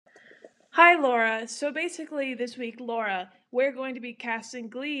Hi, Laura. So basically, this week, Laura, we're going to be casting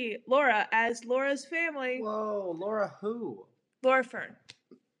Glee Laura as Laura's family. Whoa, Laura who? Laura Fern.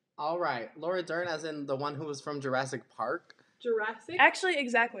 All right, Laura Dern, as in the one who was from Jurassic Park. Jurassic? Actually,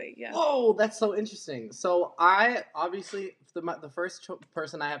 exactly, yeah. Whoa, that's so interesting. So I obviously the first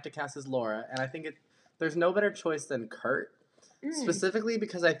person I have to cast is Laura, and I think there's no better choice than Kurt. Specifically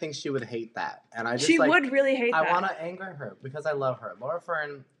because I think she would hate that, and I just She would really hate that. I want to anger her because I love her. Laura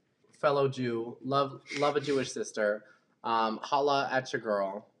Fern, fellow Jew, love a Jewish sister. Holla at your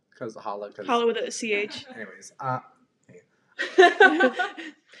girl, holla with a CH. Anyways,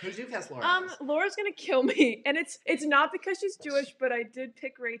 who'd you cast Laura? Laura's gonna kill me, and it's not because she's Jewish, but I did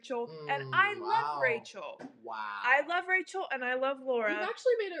pick Rachel, and I love Rachel. Wow. I love Rachel, and I love Laura. You've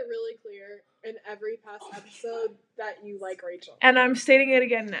actually made it really clear in every past episode that you like Rachel. And I'm stating it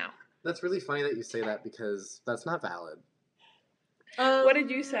again now. That's really funny that you say that because that's not valid. What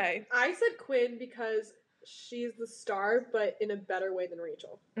did you say? I said Quinn because she's the star, but in a better way than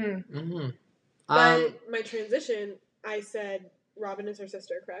Rachel. Mm-hmm. But my transition, I said Robin is her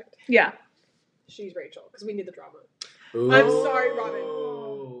sister, correct? Yeah. She's Rachel, because we need the drama. Ooh. I'm sorry, Robin.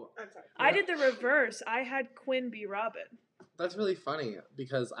 I'm sorry. I did the reverse. I had Quinn be Robin. That's really funny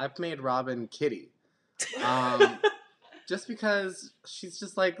because I've made Robin Kitty. Just because she's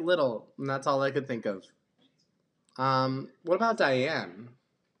just like little, and that's all I could think of. What about Diane?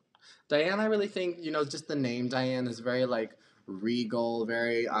 Diane, I really think, just the name Diane is very like regal,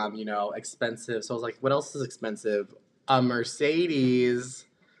 very expensive. So I was like, what else is expensive? A Mercedes.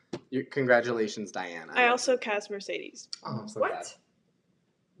 Congratulations, Diane. I also cast Mercedes. Oh, I'm so What? glad.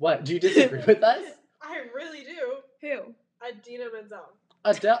 What? Do you disagree with us? I really do. Who? Adina Menzel.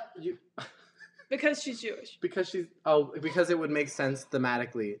 Adele, Because she's Jewish. because it would make sense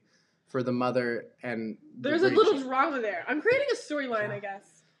thematically for the mother and There's a little drama there. I'm creating a storyline, I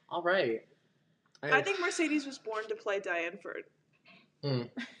guess. All right. I think Mercedes was born to play Diane Ford. Mm.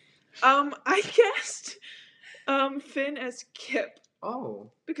 I cast Finn as Kip Oh.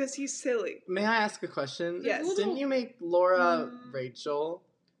 because he's silly. May I ask a question? Yes. Didn't you make Laura Rachel?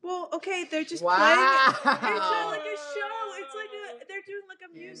 Well, okay, they're just Wow. playing. It's not like a show. It's like they're doing like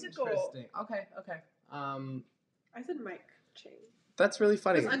a musical. Interesting. Okay. I said Mike Chang. That's really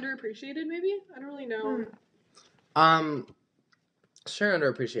funny. It's underappreciated, maybe? I don't really know. Sure,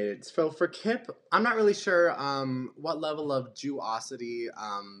 underappreciated. So for Kip, I'm not really sure what level of Jewosity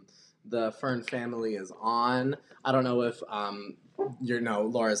the Fern family is on. I don't know if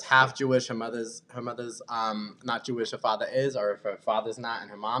Laura's half Jewish, her mother's not Jewish, her father is, or if her father's not and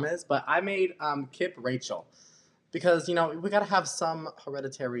her mom is. But I made Kip Rachel because we gotta have some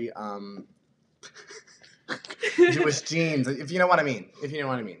hereditary Jewish genes, if you know what I mean.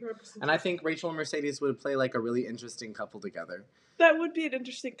 100%. And I think Rachel and Mercedes would play like a really interesting couple together. That would be an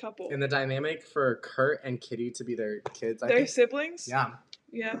interesting couple. And the dynamic for Kurt and Kitty to be their kids, Their siblings? Yeah.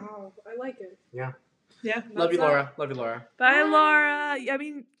 Yeah. Wow, I like it. Yeah. Yeah. Love you, Laura. Love you, Laura. Bye, Laura. I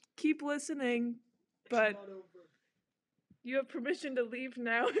mean, keep listening, but you have permission to leave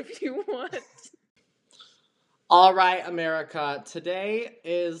now if you want. All right, America. Today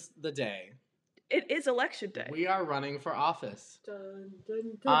is the day. It is election day. We are running for office. Dun,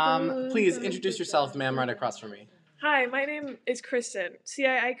 dun, dun, Please dun, introduce dun, yourself, dun, ma'am, right dun, across from me. Hi, my name is Kristen. See,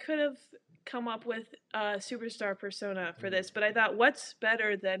 I could have come up with a superstar persona for this, but I thought, what's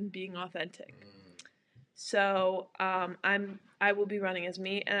better than being authentic? So I will be running as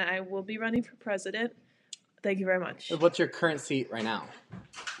me, and I will be running for president. Thank you very much. What's your current seat right now?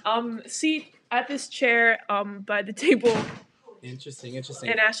 Seat at this chair by the table. Interesting.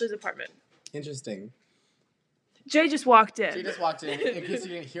 In Ashley's apartment. Interesting. Jay just walked in. She just walked in case you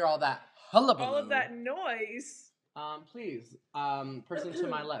didn't hear all that hullabaloo. All of that noise. Please, person to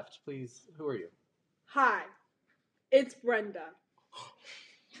my left, please. Who are you? Hi, it's Brenda.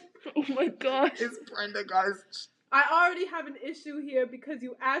 Oh my gosh. It's Brenda, guys. I already have an issue here because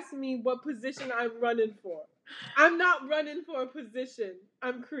you asked me what position I'm running for. I'm not running for a position.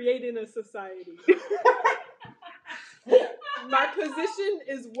 I'm creating a society. My position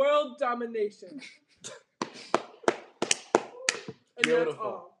is world domination. And that's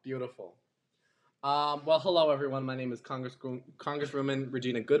all. Beautiful. Well, hello, everyone. My name is Congresswoman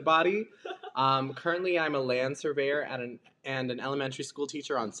Regina Goodbody. Currently, I'm a land surveyor and an elementary school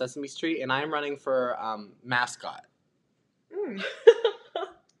teacher on Sesame Street, and I'm running for mascot.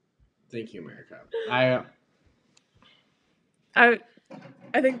 Thank you, America. I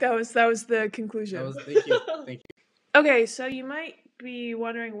think that was the conclusion. Thank you. Okay, so you might be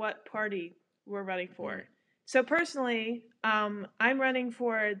wondering what party we're running for. So personally, I'm running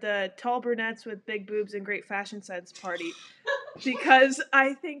for the tall brunettes with big boobs and great fashion sense party. because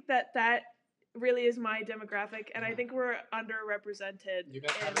I think that really is my demographic, and I think we're underrepresented. You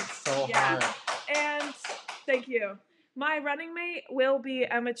guys have in- it so yeah. hard. And thank you. My running mate will be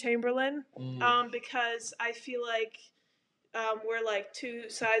Emma Chamberlain, because I feel like we're like two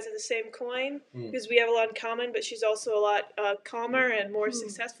sides of the same coin, because we have a lot in common, but she's also a lot calmer and more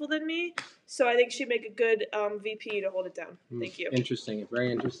successful than me. So I think she'd make a good VP to hold it down. Thank you. Interesting.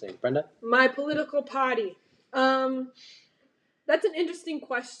 Very interesting. Brenda? My political party. That's an interesting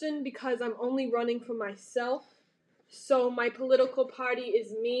question because I'm only running for myself. So my political party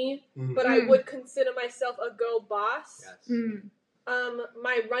is me, but I would consider myself a girl boss. Yes.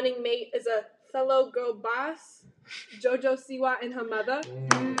 My running mate is a fellow girl boss, Jojo Siwa and her mother.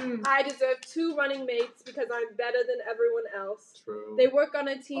 I deserve 2 running mates because I'm better than everyone else. True. They work on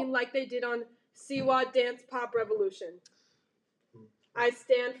a team like they did on Siwa Dance Pop Revolution. I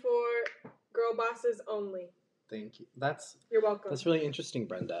stand for girl bosses only. Thank you. You're welcome. That's really interesting,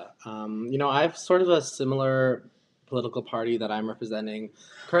 Brenda. I have sort of a similar political party that I'm representing.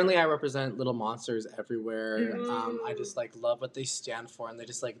 Currently, I represent Little Monsters Everywhere. I just love what they stand for, and they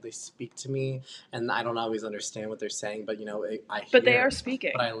just they speak to me, and I don't always understand what they're saying, but I hear. But they are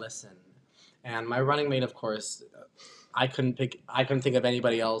speaking. But I listen. And my running mate, of course, I couldn't think of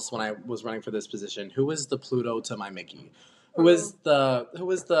anybody else when I was running for this position. Who was the Pluto to my Mickey? Who was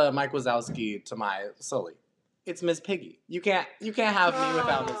the Mike Wazowski to my Sully? It's Miss Piggy. You can't have me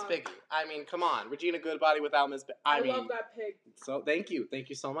without Miss Piggy. I mean, come on, Regina Goodbody without Miss. I love that pig. So thank you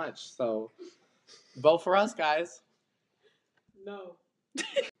so much. So vote for us, guys. No.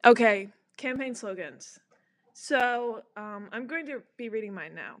 Okay, campaign slogans. So I'm going to be reading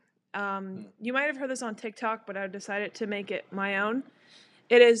mine now. You might have heard this on TikTok, but I decided to make it my own.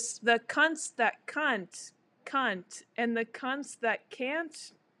 It is the cunts that cunt, and the cunts that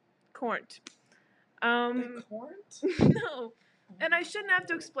can't, corn't. No, and I shouldn't have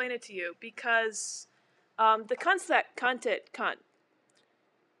to explain it to you because the cunts that cunt it, cunt.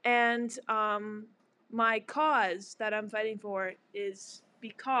 And my cause that I'm fighting for is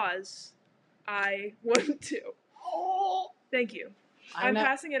because I want to. Thank you. I'm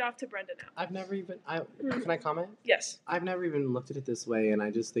passing it off to Brenda now. I've never even. Can I comment? Yes. I've never even looked at it this way, and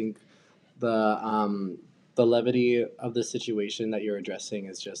I just think the levity of the situation that you're addressing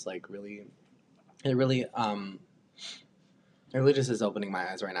is just really. It really just is opening my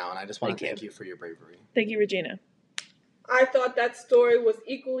eyes right now, and I just want to thank you for your bravery. Thank you, Regina. I thought that story was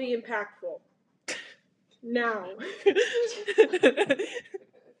equally impactful. Now.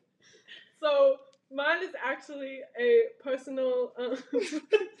 So, mine is actually a personal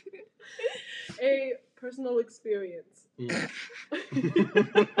experience. I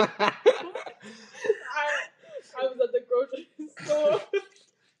was at the grocery store.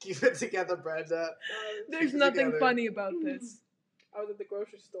 Keep it together, Brenda. There's nothing funny about this. I was at the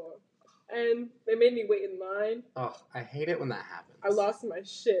grocery store, and they made me wait in line. Oh, I hate it when that happens. I lost my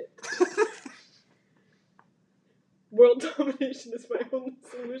shit. World domination is my only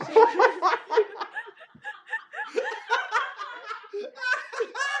solution.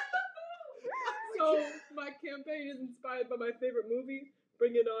 So, my campaign is inspired by my favorite movie,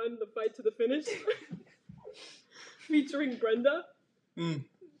 Bring It On, The Fight to the Finish, featuring Brenda.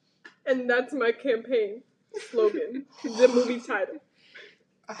 And that's my campaign slogan, the movie title.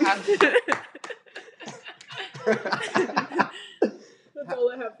 That's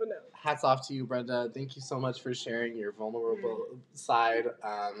all I have for now. Hats off to you, Brenda. Thank you so much for sharing your vulnerable side.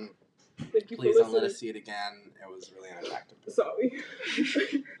 Thank you. Please don't let us see it again. It was really unattractive. Sorry.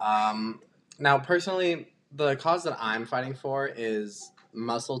 Now, personally, the cause that I'm fighting for is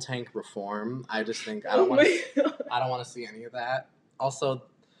muscle tank reform. I just think I don't want to see any of that. Also,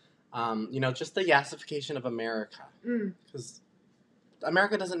 just the yassification of America, because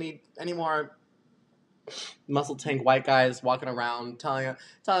America doesn't need any more muscle tank white guys walking around telling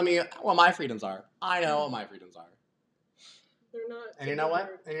me what my freedoms are. I know what my freedoms are. They're not. And you know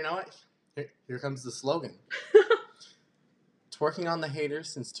what? Here comes the slogan. Twerking on the haters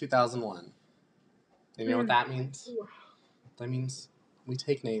since 2001. And you know what that means? Wow. That means we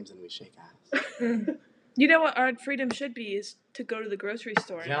take names and we shake ass. You know what our freedom should be is to go to the grocery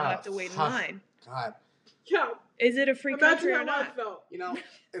store and not have to wait in line. God. Yeah. Is it a free country or not?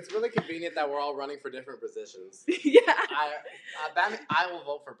 It's really convenient that we're all running for different positions. Yeah. I will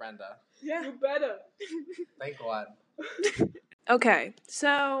vote for Brenda. Yeah. You better. Thank God. Okay,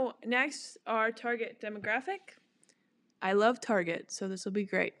 so next our target demographic. I love Target, so this will be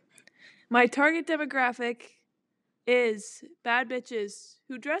great. My target demographic is bad bitches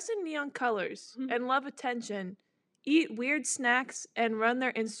who dress in neon colors and love attention, eat weird snacks, and run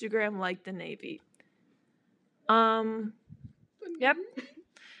their Instagram like the Navy. Yep.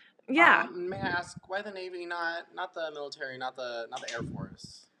 Yeah. May I ask why the Navy, not the military, not the Air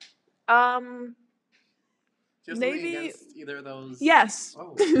Force? Do you have something Navy. against either of those? Yes.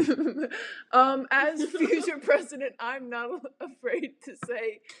 Oh. As future president, I'm not afraid to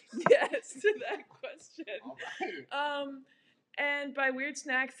say yes to that question. All right. And by weird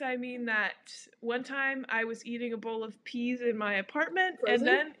snacks, I mean that one time I was eating a bowl of peas in my apartment, Frozen? and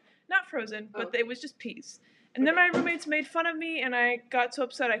then not frozen, but Oh. it was just peas. And then my roommates made fun of me, and I got so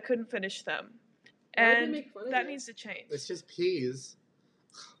upset I couldn't finish them. Why did they And make fun of that you? needs to change. It's just peas.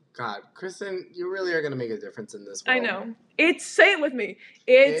 God, Kristen, you really are gonna make a difference in this world. I know. Say it with me.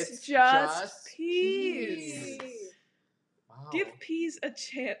 It's just peas. Wow. Give peas a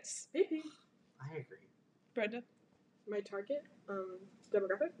chance. Maybe. I agree. Brenda? My target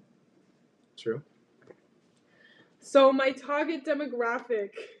demographic. True. So my target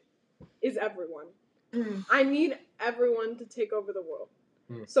demographic is everyone. I need everyone to take over the world.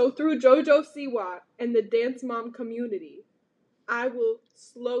 So through JoJo Siwa and the Dance Mom community, I will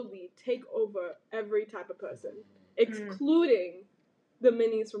slowly take over every type of person, excluding the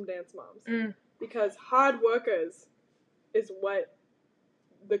minis from Dance Moms. Because hard workers is what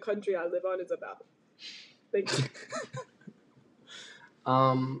the country I live on is about. Thank you.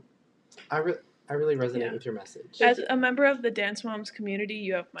 I really resonate with your message. As a member of the Dance Moms community,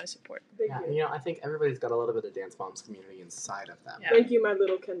 you have my support. Thank you. You know, I think everybody's got a little bit of Dance Moms community inside of them. Yeah. Thank you, my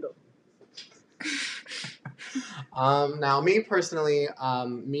little Kendall. Now, me personally,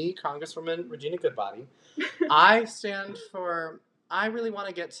 me, Congresswoman Regina Goodbody, I stand for. I really want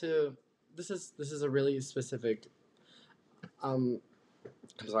to get to. This is a really specific. I'm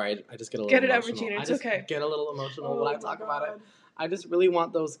sorry, I just get a little. Get it out, emotional. Regina. I It's just okay. get a little emotional when I talk about it. God. I just really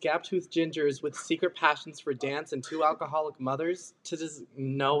want those gap-toothed gingers with secret passions for dance and 2 alcoholic mothers to just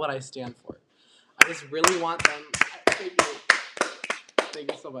know what I stand for. I just really want them. Thank you.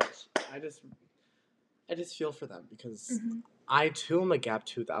 Thank you so much. I just feel for them because I too am a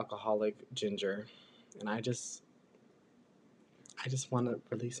gap-toothed alcoholic ginger, and I just want to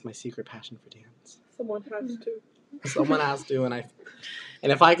release my secret passion for dance. Someone has to. Someone has to, and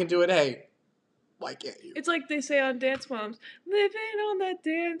if I can do it, hey. Why can't you? It's like they say on Dance Moms, living on the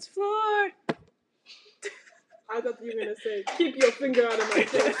dance floor. I thought you were going to say, keep your finger out of my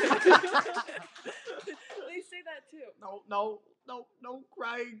face. They say that too. No,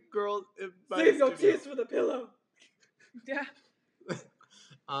 cry, girl. Save your tears for the pillow. Yeah.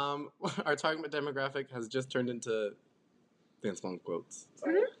 Our target demographic has just turned into Dance Mom quotes.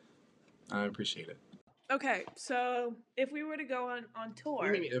 I appreciate it. Okay, so if we were to go on tour,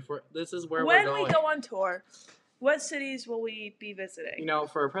 I mean, this is where when we're going. we go on tour, what cities will we be visiting? You know,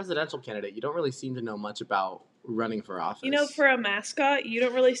 for a presidential candidate, you don't really seem to know much about running for office. You know, for a mascot, you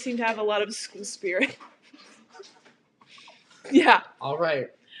don't really seem to have a lot of school spirit. Yeah. All right.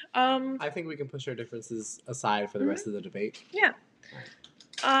 I think we can push our differences aside for the rest of the debate. Yeah. Right.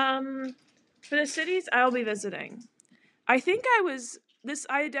 For the cities I'll be visiting, I think I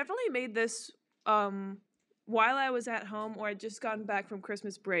definitely made this while I was at home or I'd just gotten back from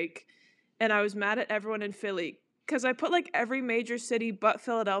Christmas break and I was mad at everyone in Philly because I put like every major city but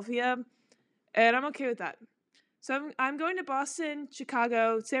Philadelphia and I'm okay with that. So I'm going to Boston,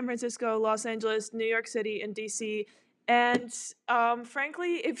 Chicago, San Francisco, Los Angeles, New York City, and DC. And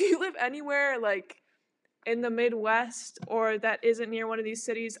frankly, if you live anywhere like in the Midwest or that isn't near one of these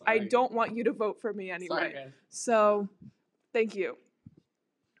cities, I don't want you to vote for me anyway. Sorry, so thank you.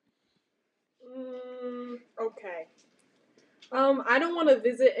 Okay. I don't want to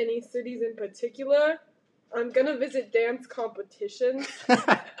visit any cities in particular. I'm gonna visit dance competitions,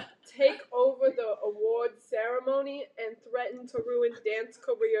 take over the award ceremony, and threaten to ruin dance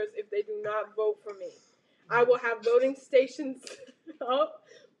careers if they do not vote for me. I will have voting stations up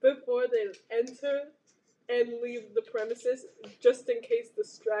before they enter and leave the premises, just in case the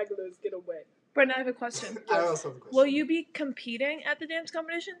stragglers get away. Brenda, I have a question. I also have a question. Will you be competing at the dance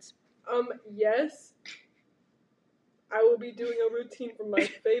competitions? Yes. I will be doing a routine from my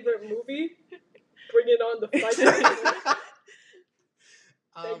favorite movie, Bring It On the Fight.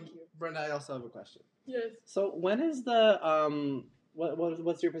 Thank you. Brenda, I also have a question. Yes. So when is the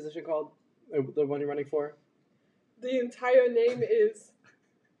what's your position called? The one you're running for? The entire name is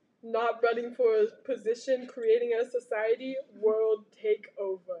Not Running for a Position, Creating a Society, World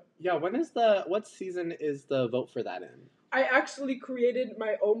Takeover. Yeah, what season is the vote for that in? I actually created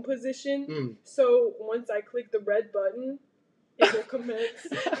my own position, so once I click the red button, it will commence.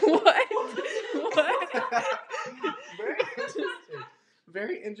 What? Very interesting.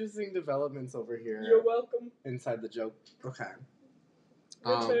 Very interesting developments over here. You're welcome. Inside the joke. Okay.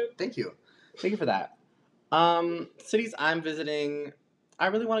 Your turn. Thank you. Thank you for that. Cities I'm visiting. I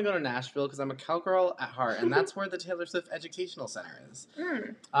really want to go to Nashville because I'm a cowgirl at heart, and that's where the Taylor Swift Educational Center is.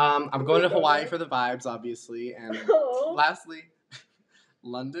 I'm going to Hawaii for the vibes, obviously, and lastly,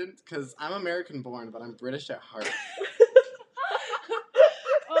 London because I'm American born, but I'm British at heart.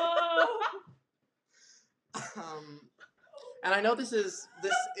 And I know this is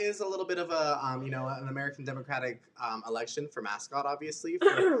a little bit of a an American Democratic election for mascot, obviously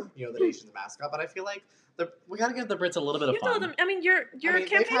for the nation's mascot, but I feel like we gotta give the Brits a little bit of fun. Told them, you're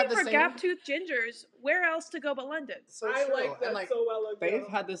campaigning for gap-toothed gingers. Where else to go but London? So I true. like that so well ago. They've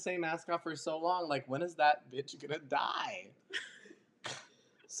had the same mascot for so long. Like, when is that bitch gonna die?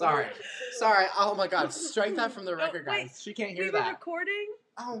 Sorry. Oh my God, strike that from the record, guys. Wait, she can't hear we that. were recording.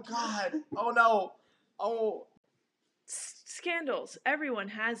 Oh God. Oh no. Oh. Scandals. Everyone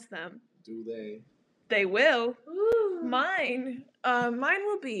has them. Do they? They will. Ooh. Mine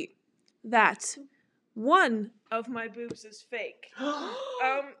will be that one of my boobs is fake.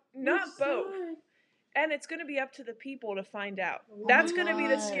 Not both. And it's going to be up to the people to find out. That's going to be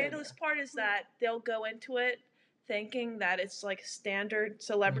the scandalous part, is that they'll go into it thinking that it's like standard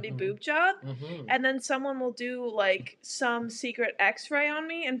celebrity boob job, and then someone will do like some secret x-ray on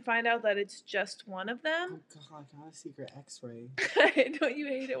me and find out that it's just one of them. Oh God, not a secret x-ray. Don't you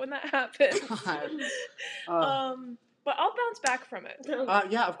hate it when that happens? But I'll bounce back from it.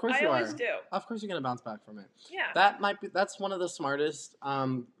 Yeah, of course you are. I always do. Of course you're gonna bounce back from it. Yeah. That's one of the smartest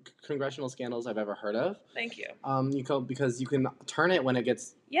congressional scandals I've ever heard of. Thank you. Because you can turn it when it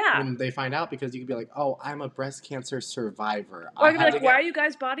gets when they find out, because you can be like, oh, I'm a breast cancer survivor. Or I can be like, why are you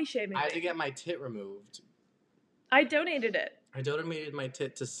guys body shaming me? I had to get my tit removed. I donated it. I donated my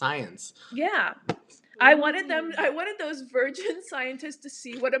tit to science. Yeah. I wanted those virgin scientists to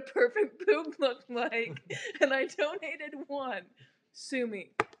see what a perfect boob looked like, and I donated one. Sue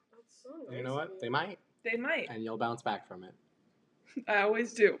me. That's so nice. You know what? They might. They might. And you'll bounce back from it. I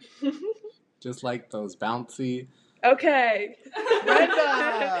always do. Just like those bouncy. Okay. Brenda!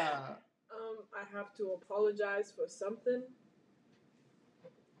 I have to apologize for something.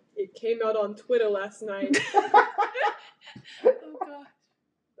 It came out on Twitter last night. Oh gosh.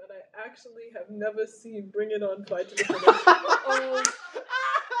 That I actually have never seen Bring It On Fight to the Finish. Oh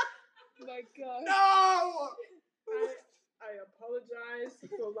my god. No! I apologize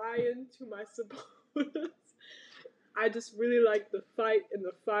for lying to my supporters. I just really like the fight and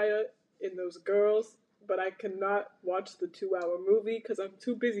the fire in those girls, but I cannot watch the 2-hour movie because I'm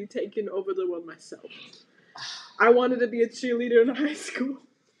too busy taking over the world myself. I wanted to be a cheerleader in high school,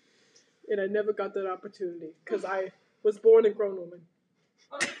 and I never got that opportunity because I was born a grown woman.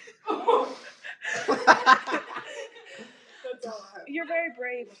 That's all. You're very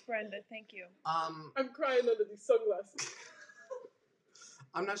brave, Brenda. Thank you. I'm crying under these sunglasses.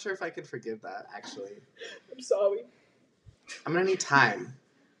 I'm not sure if I could forgive that, actually. I'm sorry. I'm gonna need time.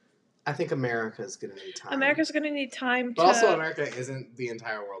 I think America's gonna need time. America's gonna need time But also America isn't the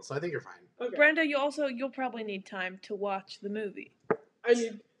entire world, so I think you're fine. Okay. Brenda, you'll probably need time to watch the movie. I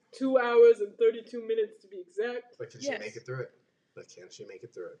need 2 hours and 32 minutes to be exact. But can she make it through it?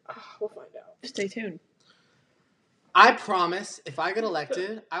 We'll find out. Stay tuned. I promise, if I get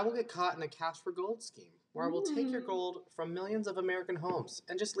elected, I will get caught in a cash for gold scheme, where I will take your gold from millions of American homes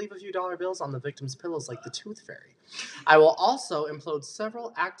and just leave a few dollar bills on the victims' pillows like the Tooth Fairy. I will also implode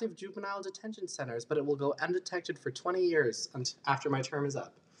several active juvenile detention centers, but it will go undetected for 20 years after my term is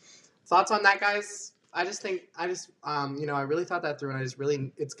up. Thoughts on that, guys? I really thought that through, and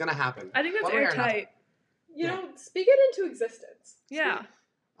it's gonna happen. I think that's airtight. You know, speak it into existence. Yeah.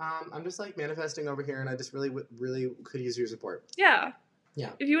 I'm just like manifesting over here, and I just really could use your support. Yeah.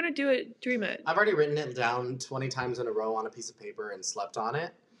 Yeah. If you want to do it, dream it. I've already written it down 20 times in a row on a piece of paper and slept on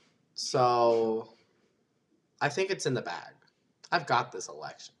it. So I think it's in the bag. I've got this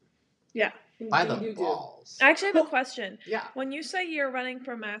election. Yeah. By the balls. I actually have a question. Yeah. When you say you're running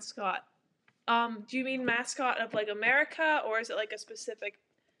for mascot, do you mean mascot of like America, or is it like a specific...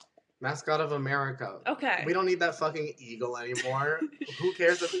 Mascot of America. Okay. We don't need that fucking eagle anymore. Who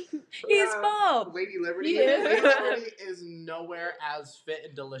cares if... He's bald. Lady Liberty? Yeah. Lady Liberty is nowhere as fit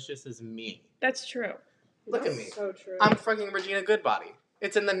and delicious as me. That's true. Look at me. So true. I'm fucking Regina Goodbody.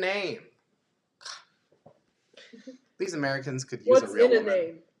 It's in the name. These Americans could use a real woman. What's in a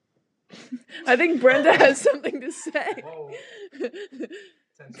name? I think Brenda has something to say. Whoa.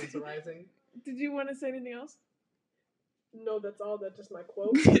 Tensions arising. Did you want to say anything else? No, that's all. That's just my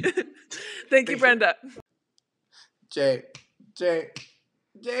quote. Thank you, Brenda. Jay's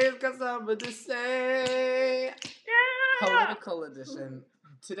got something to say. Yeah. Political edition.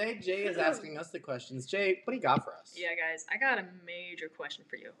 today Jay is asking us the questions. Jay, what do you got for us? Yeah, guys, I got a major question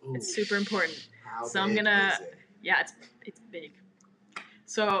for you. Ooh. It's super important. How So I'm big gonna. is it? Yeah, it's big.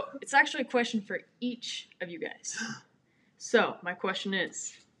 So it's actually a question for each of you guys. So my question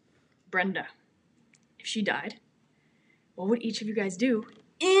is, Brenda, if she died, what would each of you guys do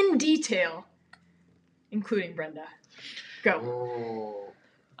in detail, including Brenda? Go.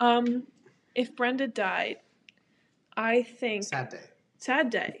 Oh. If Brenda died, I think sad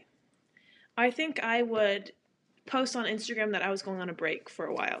day. I think I would post on Instagram that I was going on a break for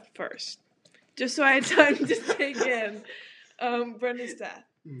a while first, just so I had time to take in Brenda's death.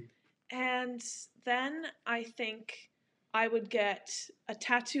 And then I think I would get a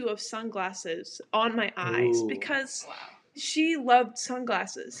tattoo of sunglasses on my eyes because she loved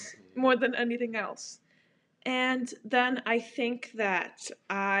sunglasses more than anything else. And then I think that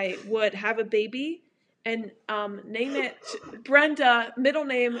I would have a baby and name it Brenda, middle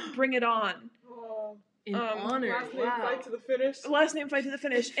name Bring It On. In honor. Last name fight to the finish. Last name fight to the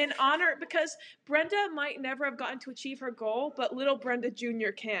finish. In honor, because Brenda might never have gotten to achieve her goal, but little Brenda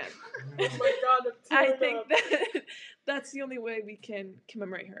Jr. can. Oh my God, I think that's the only way we can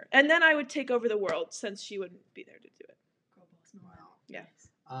commemorate her. And then I would take over the world since she wouldn't be there to do it. Wow. Yeah.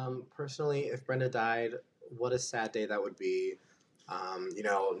 Personally, if Brenda died, what a sad day that would be.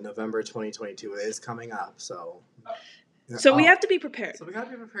 November 2022 is coming up, so... So we have to be prepared. So we gotta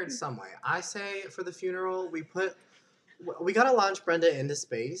be prepared some way. I say for the funeral, we gotta launch Brenda into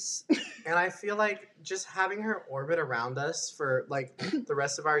space, and I feel like just having her orbit around us for like the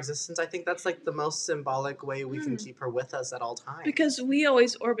rest of our existence, I think that's like the most symbolic way we can keep her with us at all times. Because we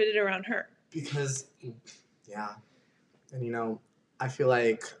always orbited around her. Because, yeah, and I feel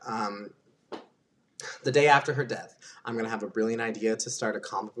like the day after her death, I'm going to have a brilliant idea to start a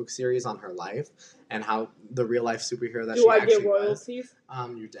comic book series on her life and how the real life superhero that she actually was. Do I get royalties?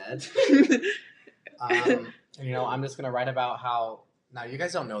 You're dead. I'm just going to write about how, now you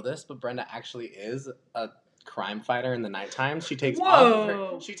guys don't know this, but Brenda actually is a crime fighter in the nighttime. She takes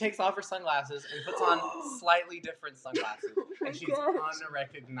off her sunglasses and puts on slightly different sunglasses. And she's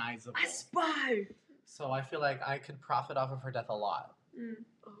unrecognizable. I spy! So I feel like I could profit off of her death a lot.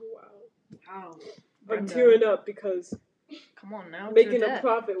 Oh, wow. Wow. I'm tearing up because come on now, making a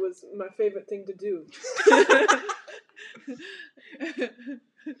profit was my favorite thing to do.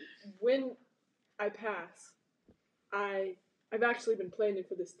 When I pass, I've actually been planning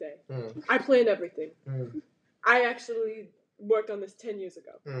for this day. I planned everything. I actually worked on this 10 years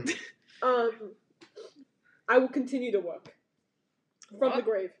ago. I will continue to work from the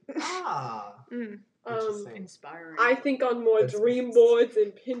grave. Inspiring. I think on more dream boards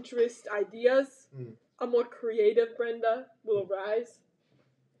and Pinterest ideas. A more creative Brenda will arise,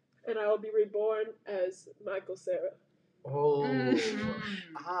 and I will be reborn as Michael Cera. I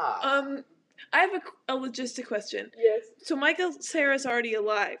have a logistic question. Yes. So Michael Cera's already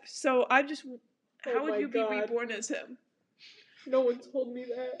alive. So how would you be reborn as him? No one told me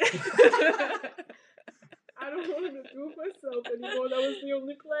that. I don't want to do it myself anymore. That was the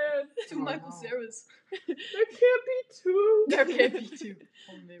only plan. Two Michael Ceras. There can't be two. There can't be two.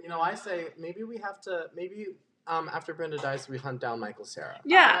 I say maybe we have to, after Brenda dies, we hunt down Michael Cera.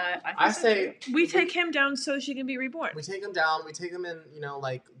 Yeah. I say... We take him down so she can be reborn. We take him down. We take him in,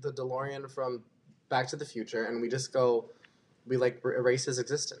 like the DeLorean from Back to the Future, and we just go... We erase his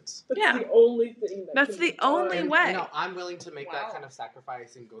existence. That's the only thing. That's the only way. I'm willing to make that kind of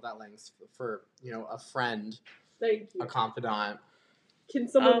sacrifice and go that length for a friend. Thank you. A confidant. Can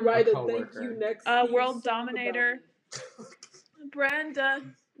someone write a thank you next? World dominator. Brenda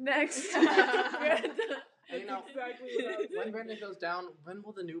next. Brenda. When Brenda goes down, when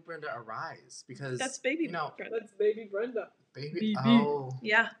will the new Brenda arise? Because that's baby. Brenda. That's baby Brenda. Baby. Oh.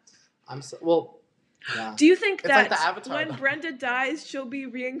 Yeah. Yeah. Do you think that like the Avatar, when Brenda dies, she'll be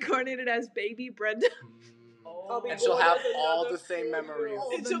reincarnated as baby Brenda? And she'll have all the same memories.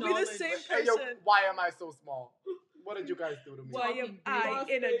 And she'll be the same person. Hey, yo, why am I so small? What did you guys do to me? Why am I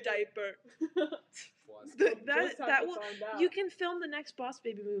in a diaper? that will. You can film the next Boss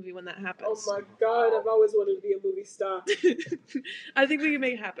Baby movie when that happens. Oh my God! I've always wanted to be a movie star. I think we can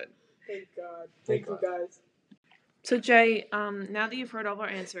make it happen. Thank God. Thank you guys. So Jay, now that you've heard all of our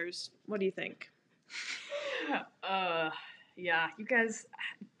answers, what do you think? Yeah, you guys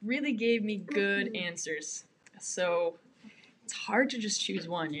really gave me good answers. So it's hard to just choose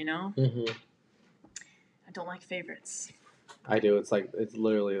one, Mm-hmm. I don't like favorites. I do. It's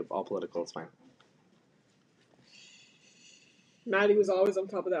literally all political. It's fine. Maddie was always on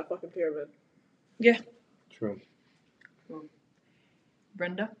top of that fucking pyramid. Yeah. True.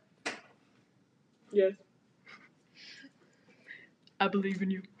 Brenda? Yes. I believe in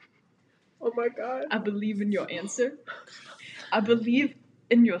you. Oh my god. I believe in your answer. I believe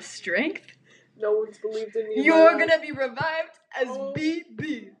in your strength. No one's believed in me. in my You're life. gonna be revived as Oh.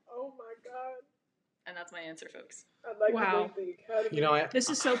 BB. Oh my god. And that's my answer, folks. I'd like Wow. to think the academy. You know what?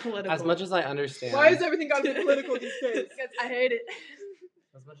 This is so political. As much as I understand, Why has everything got to be political these days? Because I hate it.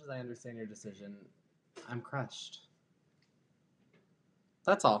 as much as I understand your decision, I'm crushed.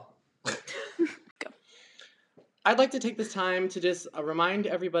 That's all. I'd like to take this time to just remind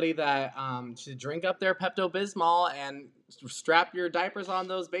everybody that to drink up their Pepto-Bismol and strap your diapers on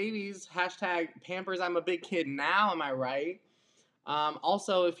those babies. Hashtag Pampers, I'm a big kid now, am I right?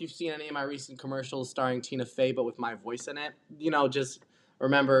 Also, if you've seen any of my recent commercials starring Tina Fey but with my voice in it, just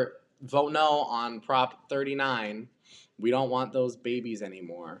remember, vote no on Prop 39. We don't want those babies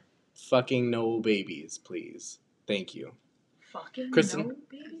anymore. Fucking no babies, please. Thank you. Fucking Kristen? no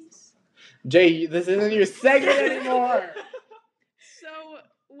babies? Jay, this isn't your segment anymore. So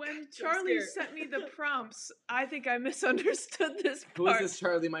when Charlie sent me the prompts, I think I misunderstood this Who is part. this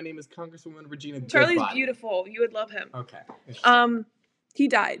Charlie? My name is Congresswoman Regina Charlie's Goodbody. beautiful. You would love him. Okay. He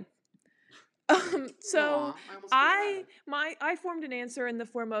died. So Aw, I almost I formed an answer in the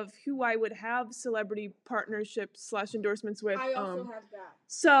form of who I would have celebrity partnerships / endorsements with. I also have that.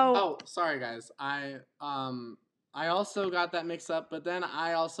 So Oh, sorry guys. I also got that mixed up, but then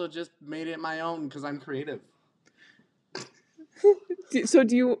I also just made it my own because I'm creative. so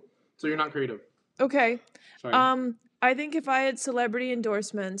do you? So you're not creative. Okay. Sorry. I think if I had celebrity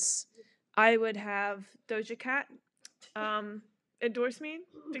endorsements, I would have Doja Cat endorse me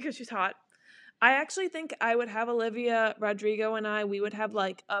because she's hot. I actually think I would have Olivia Rodrigo and we would have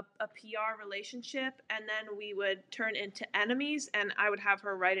like a PR relationship, and then we would turn into enemies, and I would have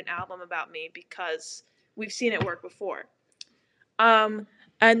her write an album about me because we've seen it work before. And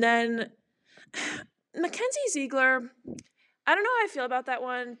then Mackenzie Ziegler, I don't know how I feel about that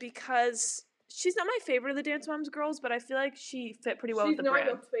one because she's not my favorite of the Dance Moms girls, but I feel like she fit pretty well with the brand.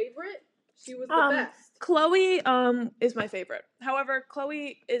 She's not your favorite? She was the best. Chloe is my favorite. However,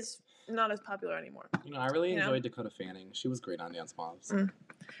 Chloe is not as popular anymore. I really enjoyed Dakota Fanning. She was great on Dance Moms.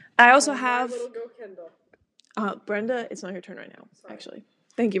 I also have My little girl Kendall. Brenda. It's not your turn right now. Sorry. Actually,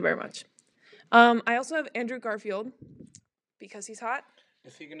 thank you very much. I also have Andrew Garfield because he's hot.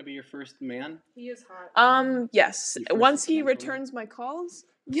 Is he gonna be your first man? He is hot. Yes. Your first Once he potential returns my calls,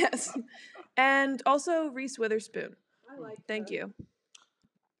 yes. And also Reese Witherspoon. I like Thank that. you.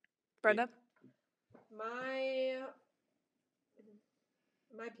 Brenda. My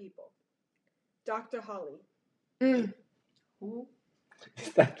people. Dr. Holly. Who?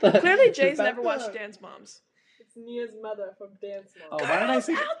 Clearly, Jay's never watched Dance Moms. It's Nia's mother from Dance Mom. Oh, why did I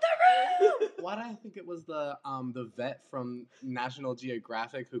think? Out the room! Why did I think it was the vet from National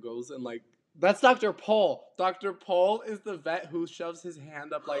Geographic who goes and that's Dr. Pole. Dr. Pole is the vet who shoves his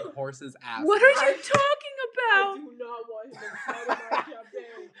hand up like horses' ass. What are you talking I about? do not want him inside of my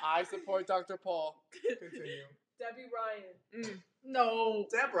campaign. I support Dr. Pole. Continue. Debbie Ryan. No.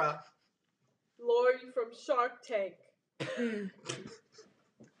 Deborah. Lori from Shark Tank. And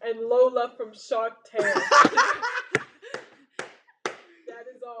Lola from Shark Tank. That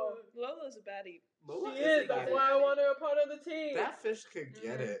is all. Lola's a baddie. Lola She is. That's why I want her a part of the team. That fish could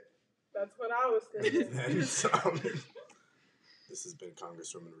get it. That's what I was thinking. This has been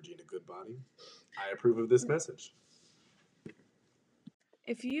Congresswoman Regina Goodbody. I approve of this message.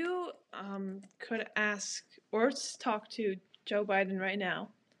 If you could ask or talk to Joe Biden right now,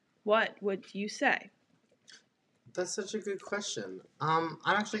 what would you say? That's such a good question. I'm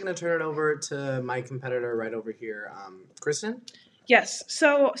actually going to turn it over to my competitor right over here, Kristen. Yes.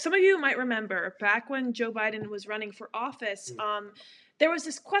 So some of you might remember back when Joe Biden was running for office, there was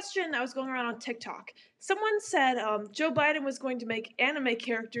this question that was going around on TikTok. Someone said Joe Biden was going to make anime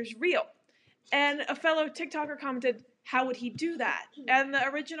characters real. And a fellow TikToker commented, how would he do that? And the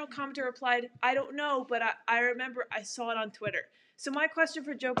original commenter replied, I don't know, but I remember I saw it on Twitter. So my question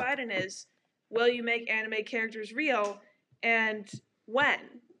for Joe Biden is, will you make anime characters real? And when?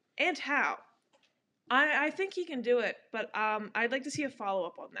 And how? I think he can do it, but I'd like to see a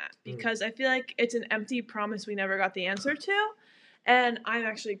follow-up on that because I feel like it's an empty promise we never got the answer to, and I'm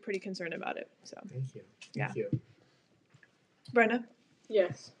actually pretty concerned about it. So Thank you. Thank you. Brenda?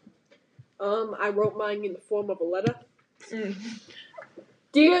 Yes. I wrote mine in the form of a letter.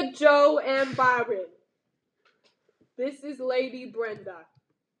 Dear Joe and Byron, this is Lady Brenda.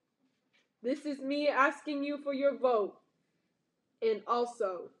 This is me asking you for your vote. And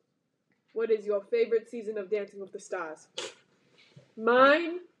also, what is your favorite season of Dancing with the Stars?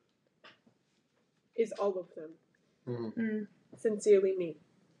 Mine is all of them. Sincerely me.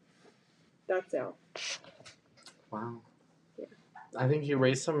 That's all. Wow. Yeah. I think you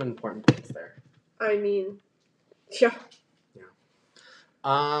raised some important points there. I mean, yeah.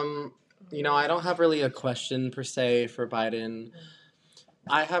 I don't have really a question per se for Biden.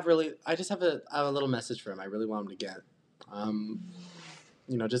 I just have a little message for him. I really want him to get.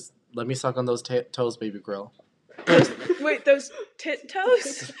 Just let me suck on those toes, baby girl. Wait, those tit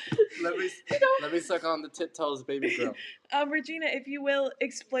toes? let me suck on the tit toes, baby girl. Regina, if you will,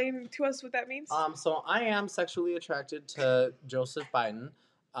 explain to us what that means. So I am sexually attracted to Joseph Biden.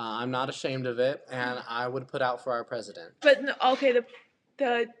 I'm not ashamed of it, and I would put out for our president. But no, okay,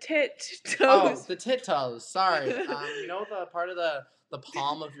 the tit toes. Oh, the tit toes. Sorry. The part of the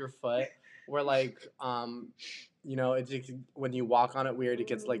palm of your foot where when you walk on it weird, it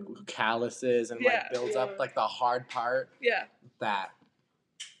gets like calluses and builds up like the hard part. Yeah. That.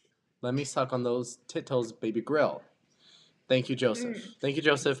 Let me suck on those tit toes, baby grill. Thank you, Joseph. Thank you,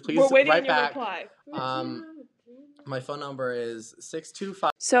 Joseph. Please We're waiting write on your back. reply. My phone number is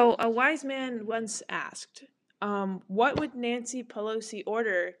 625. So a wise man once asked, what would Nancy Pelosi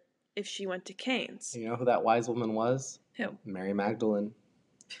order if she went to Cane's? You know who that wise woman was? Who? Mary Magdalene.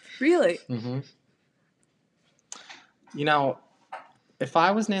 Really? Mm-hmm. If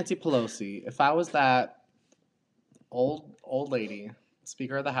I was Nancy Pelosi, if I was that old lady,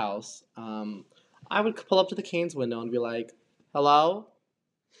 Speaker of the House, I would pull up to the Cane's window and be like, hello?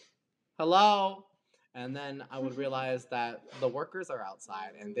 Hello? And then I would realize that the workers are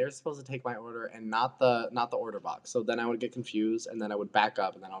outside and they're supposed to take my order and not the order box. So then I would get confused and then I would back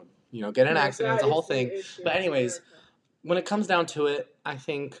up and then I would, get in an accident. It's a whole thing. But anyways, when it comes down to it, I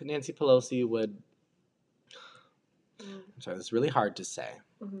think Nancy Pelosi would... I'm sorry, it's really hard to say.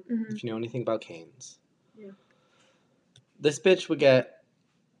 Mm-hmm. If you know anything about Cane's. Yeah. This bitch would get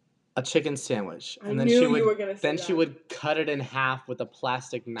a chicken sandwich, and then she would cut it in half with a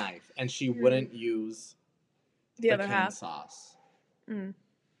plastic knife, and she wouldn't use the other canned half sauce. Mm.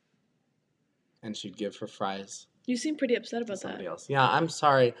 And she'd give her fries. You seem pretty upset about somebody that. else. Yeah, I'm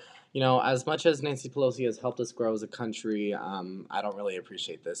sorry. As much as Nancy Pelosi has helped us grow as a country, I don't really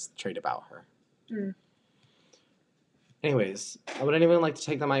appreciate this trait about her. Mm. Anyways, would anyone like to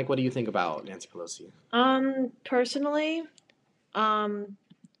take the mic? What do you think about Nancy Pelosi? Personally,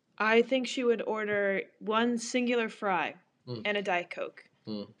 I think she would order one singular fry and a Diet Coke.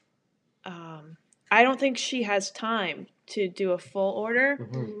 I don't think she has time to do a full order.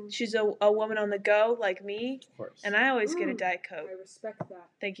 Mm-hmm. She's a woman on the go like me, Of course. and I always get a Diet Coke. I respect that.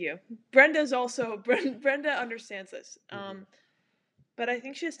 Thank you. Brenda's also Brenda understands this. But I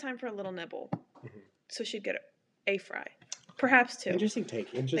think she has time for a little nibble, so she'd get a fry, perhaps two. Interesting take.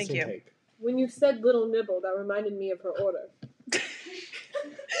 Thank you. When you said little nibble, that reminded me of her order.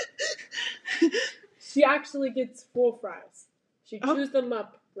 She actually gets 4 fries. She chews them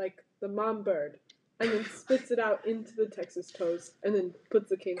up like the mom bird, and then spits it out into the Texas toast, and then puts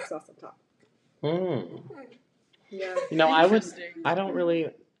the cane sauce on top. Yeah.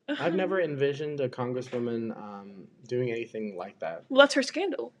 I've never envisioned a congresswoman doing anything like that. Well, that's her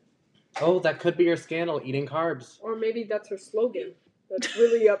scandal. Oh, that could be her scandal, eating carbs. Or maybe that's her slogan. That's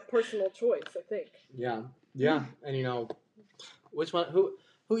really a personal choice, I think. Yeah. And which one? Who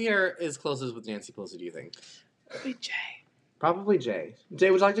here is closest with Nancy Pelosi? Do you think? Probably Jay. Probably Jay.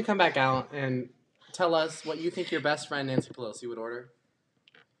 Jay, would you like to come back out and tell us what you think your best friend Nancy Pelosi would order?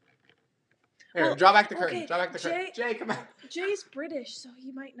 Here, draw back the curtain. Okay, Draw back the curtain. Jay, come back. Jay's British, so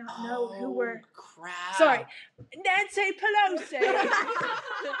he might not know who we're. Crap. Sorry, Nancy Pelosi.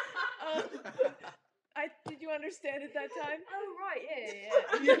 Did you understand at that time? Oh, right,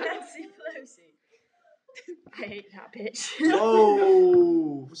 yeah. Nancy Pelosi. I hate that bitch.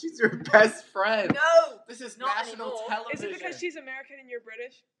 Oh, she's your best friend. No! This is not national anymore. television. Is it because she's American and you're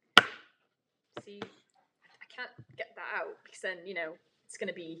British? See, I can't get that out because then, it's going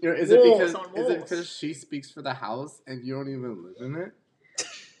to be is walls it on walls. because she speaks for the house and you don't even live in it?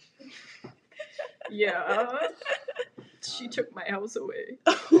 Yeah. She took my house away.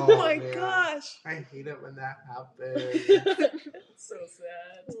 Oh my gosh. I hate it when that happens. It's so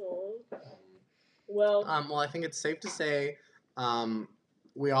sad. Aww. Well, I think it's safe to say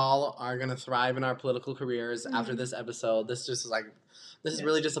we all are going to thrive in our political careers after this episode. This is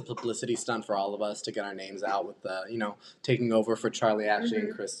really just a publicity stunt for all of us to get our names out with the, taking over for Charlie, Ashley,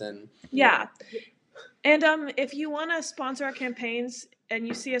 and Kristen. Yeah. And if you want to sponsor our campaigns and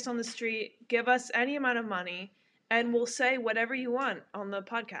you see us on the street, give us any amount of money and we'll say whatever you want on the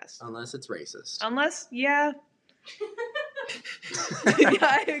podcast. Unless it's racist. Yeah,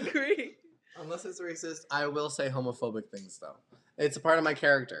 I agree. Unless it's racist, I will say homophobic things, though. It's a part of my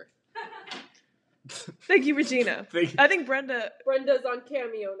character. Thank you, Regina. I think Brenda's on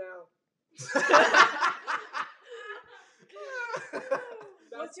Cameo now.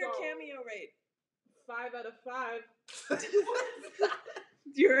 What's your cameo rate? 5 out of 5.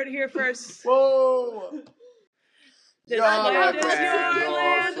 You heard it here first. Whoa! This Your land is land, your your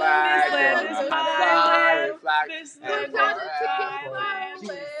land. flag, This land your is high my flag, land. flag, This and land is forever my you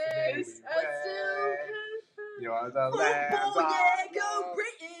land. stay away. You're the land of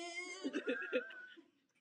Britain.